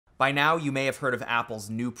By now, you may have heard of Apple's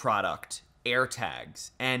new product,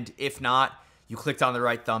 AirTags. And if not, you clicked on the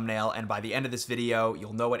right thumbnail, and by the end of this video,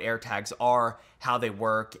 you'll know what AirTags are, how they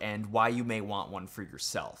work, and why you may want one for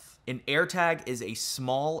yourself. An AirTag is a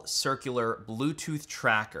small, circular Bluetooth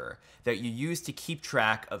tracker that you use to keep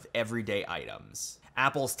track of everyday items.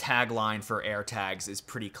 Apple's tagline for AirTags is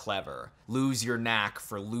pretty clever. Lose your knack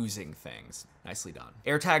for losing things. Nicely done.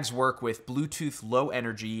 AirTags work with Bluetooth Low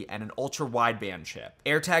Energy and an ultra-wideband chip.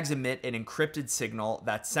 AirTags emit an encrypted signal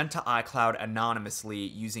that's sent to iCloud anonymously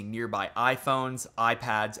using nearby iPhones,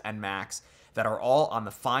 iPads, and Macs that are all on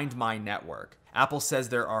the Find My network. Apple says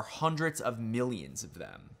there are hundreds of millions of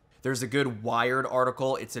them. There's a good Wired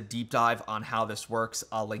article. It's a deep dive on how this works.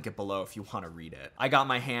 I'll link it below if you want to read it. I got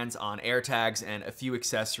my hands on AirTags and a few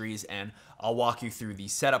accessories, and I'll walk you through the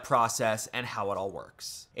setup process and how it all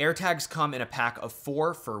works. AirTags come in a pack of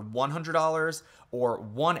 4 for $100 or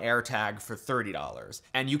 1 AirTag for $30,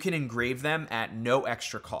 and you can engrave them at no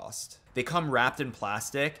extra cost. They come wrapped in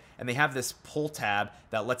plastic, and they have this pull tab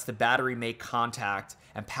that lets the battery make contact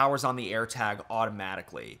and powers on the AirTag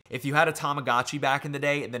automatically. If you had a Tamagotchi back in the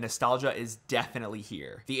day, the nostalgia is definitely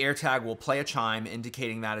here. The AirTag will play a chime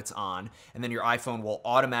indicating that it's on, and then your iPhone will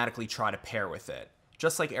automatically try to pair with it.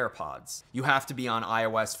 Just like AirPods. You have to be on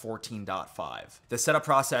iOS 14.5. The setup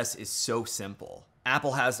process is so simple.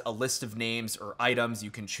 Apple has a list of names or items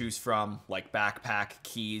you can choose from, like backpack,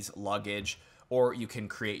 keys, luggage, or you can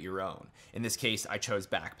create your own. In this case, I chose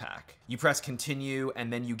backpack. You press continue,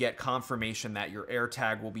 and then you get confirmation that your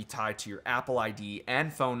AirTag will be tied to your Apple ID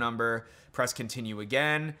and phone number. Press continue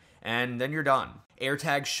again, and then you're done.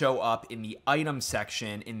 AirTags show up in the item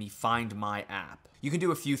section in the Find My app. You can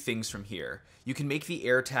do a few things from here. You can make the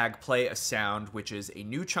AirTag play a sound, which is a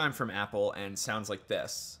new chime from Apple and sounds like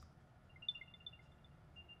this.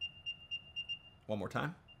 One more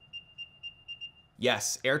time.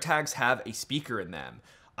 Yes, AirTags have a speaker in them.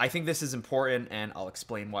 I think this is important, and I'll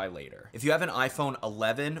explain why later. If you have an iPhone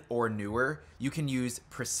 11 or newer, you can use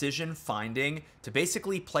precision finding to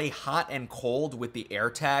basically play hot and cold with the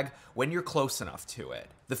AirTag when you're close enough to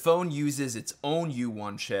it. The phone uses its own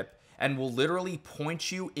U1 chip and will literally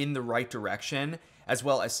point you in the right direction, as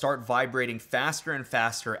well as start vibrating faster and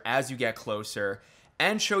faster as you get closer,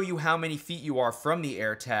 and show you how many feet you are from the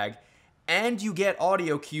AirTag, and you get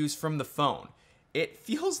audio cues from the phone. It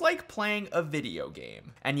feels like playing a video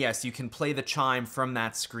game. And yes, you can play the chime from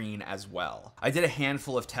that screen as well. I did a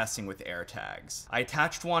handful of testing with AirTags. I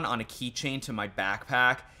attached one on a keychain to my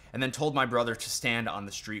backpack and then told my brother to stand on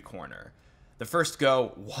the street corner. The first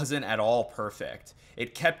go wasn't at all perfect.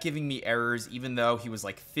 It kept giving me errors even though he was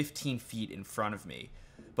like 15 feet in front of me.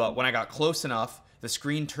 But when I got close enough, the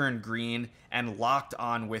screen turned green and locked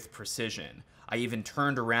on with precision. I even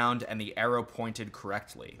turned around and the arrow pointed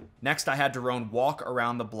correctly. Next, I had to walk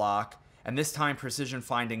around the block, and this time precision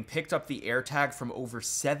finding picked up the AirTag from over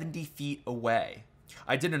 70 feet away.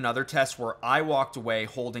 I did another test where I walked away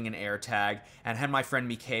holding an AirTag and had my friend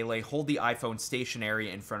Michele hold the iPhone stationary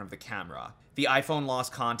in front of the camera. The iPhone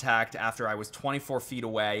lost contact after I was 24 feet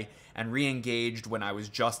away and re-engaged when I was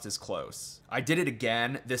just as close. I did it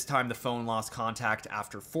again. This time the phone lost contact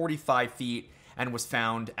after 45 feet and was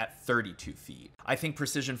found at 32 feet. I think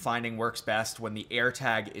precision finding works best when the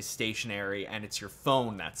AirTag is stationary and it's your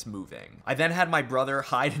phone that's moving. I then had my brother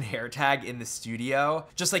hide an AirTag in the studio,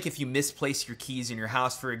 just like if you misplace your keys in your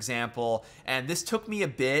house, for example, and this took me a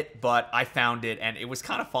bit, but I found it and it was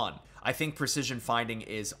kind of fun. I think precision finding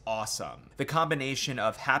is awesome. The combination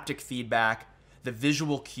of haptic feedback, the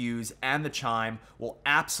visual cues, and the chime will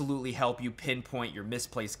absolutely help you pinpoint your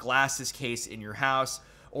misplaced glasses case in your house,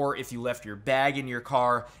 or if you left your bag in your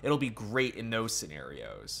car, it'll be great in those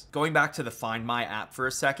scenarios. Going back to the Find My app for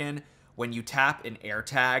a second, when you tap an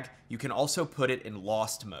AirTag, you can also put it in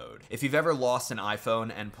lost mode. If you've ever lost an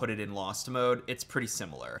iPhone and put it in lost mode, it's pretty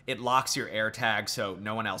similar. It locks your AirTag so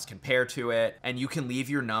no one else can pair to it, and you can leave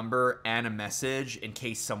your number and a message in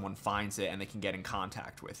case someone finds it and they can get in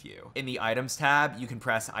contact with you. In the Items tab, you can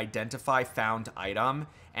press Identify Found Item,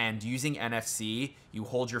 and using NFC, you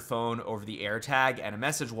hold your phone over the AirTag and a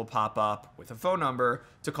message will pop up with a phone number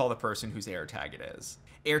to call the person whose AirTag it is.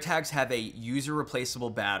 AirTags have a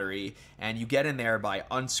user-replaceable battery, and you get in there by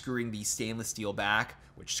unscrewing the stainless steel back,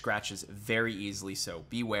 which scratches very easily, so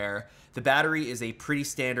beware. The battery is a pretty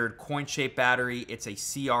standard coin-shaped battery. It's a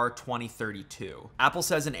CR2032. Apple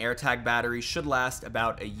says an AirTag battery should last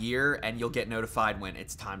about a year, and you'll get notified when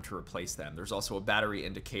it's time to replace them. There's also a battery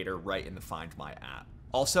indicator right in the Find My app.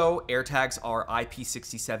 Also, AirTags are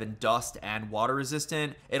IP67 dust and water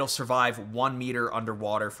resistant. It'll survive 1 meter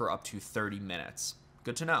underwater for up to 30 minutes.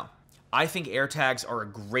 Good to know. I think AirTags are a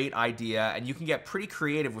great idea, and you can get pretty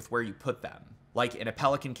creative with where you put them, like in a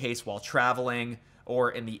Pelican case while traveling,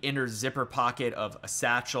 or in the inner zipper pocket of a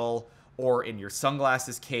satchel, or in your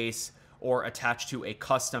sunglasses case, or attached to a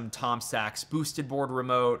custom Tom Sachs boosted board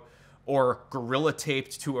remote, or gorilla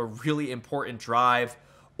taped to a really important drive,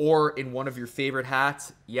 or in one of your favorite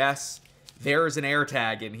hats. Yes, there's an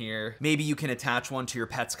AirTag in here. Maybe you can attach one to your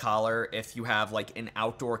pet's collar if you have like an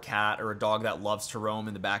outdoor cat or a dog that loves to roam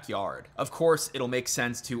in the backyard. Of course, it'll make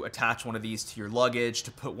sense to attach one of these to your luggage,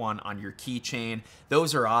 to put one on your keychain.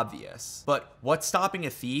 Those are obvious. But what's stopping a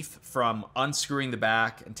thief from unscrewing the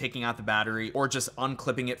back and taking out the battery, or just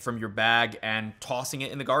unclipping it from your bag and tossing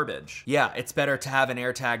it in the garbage? Yeah, it's better to have an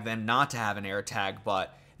AirTag than not to have an AirTag,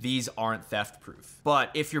 but these aren't theft proof. But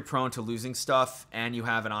if you're prone to losing stuff and you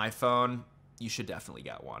have an iPhone, you should definitely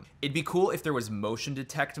get one. It'd be cool if there was motion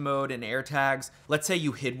detect mode in AirTags. Let's say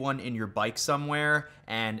you hid one in your bike somewhere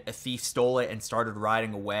and a thief stole it and started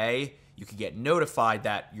riding away. You could get notified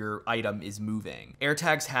that your item is moving.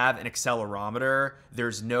 AirTags have an accelerometer.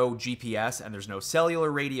 There's no GPS and there's no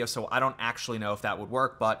cellular radio, so I don't actually know if that would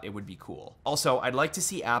work, but it would be cool. Also, I'd like to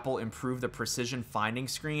see Apple improve the precision finding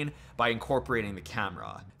screen by incorporating the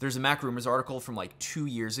camera. There's a Mac Rumors article from like 2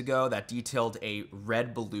 years ago that detailed a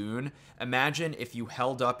red balloon. Imagine if you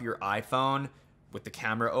held up your iPhone with the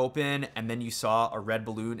camera open, and then you saw a red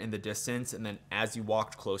balloon in the distance, and then as you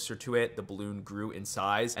walked closer to it, the balloon grew in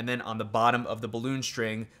size, and then on the bottom of the balloon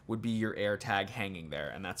string would be your AirTag hanging there,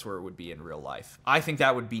 and that's where it would be in real life. I think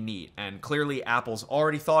that would be neat, and clearly Apple's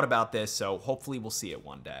already thought about this, so hopefully we'll see it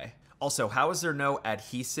one day. Also, how is there no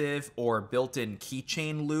adhesive or built-in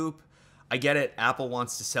keychain loop? I get it, Apple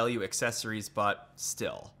wants to sell you accessories, but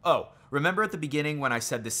still. Oh, remember at the beginning when I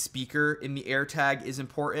said the speaker in the AirTag is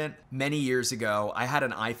important? Many years ago, I had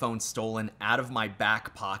an iPhone stolen out of my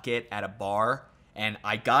back pocket at a bar, and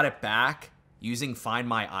I got it back using Find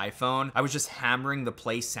My iPhone. I was just hammering the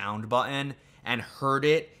play sound button and heard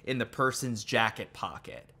it in the person's jacket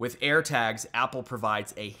pocket. With AirTags, Apple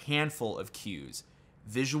provides a handful of cues: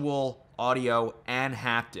 visual, audio, and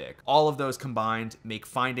haptic. All of those combined make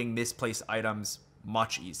finding misplaced items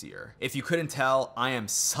much easier. If you couldn't tell, I am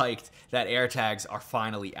psyched that AirTags are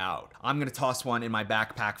finally out. I'm gonna toss one in my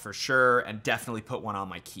backpack for sure, and definitely put one on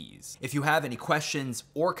my keys. If you have any questions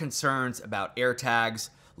or concerns about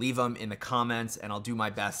AirTags, leave them in the comments and I'll do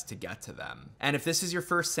my best to get to them. And if this is your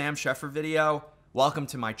first Sam Sheffer video, welcome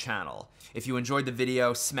to my channel. If you enjoyed the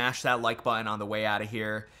video, smash that like button on the way out of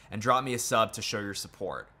here and drop me a sub to show your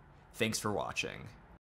support. Thanks for watching.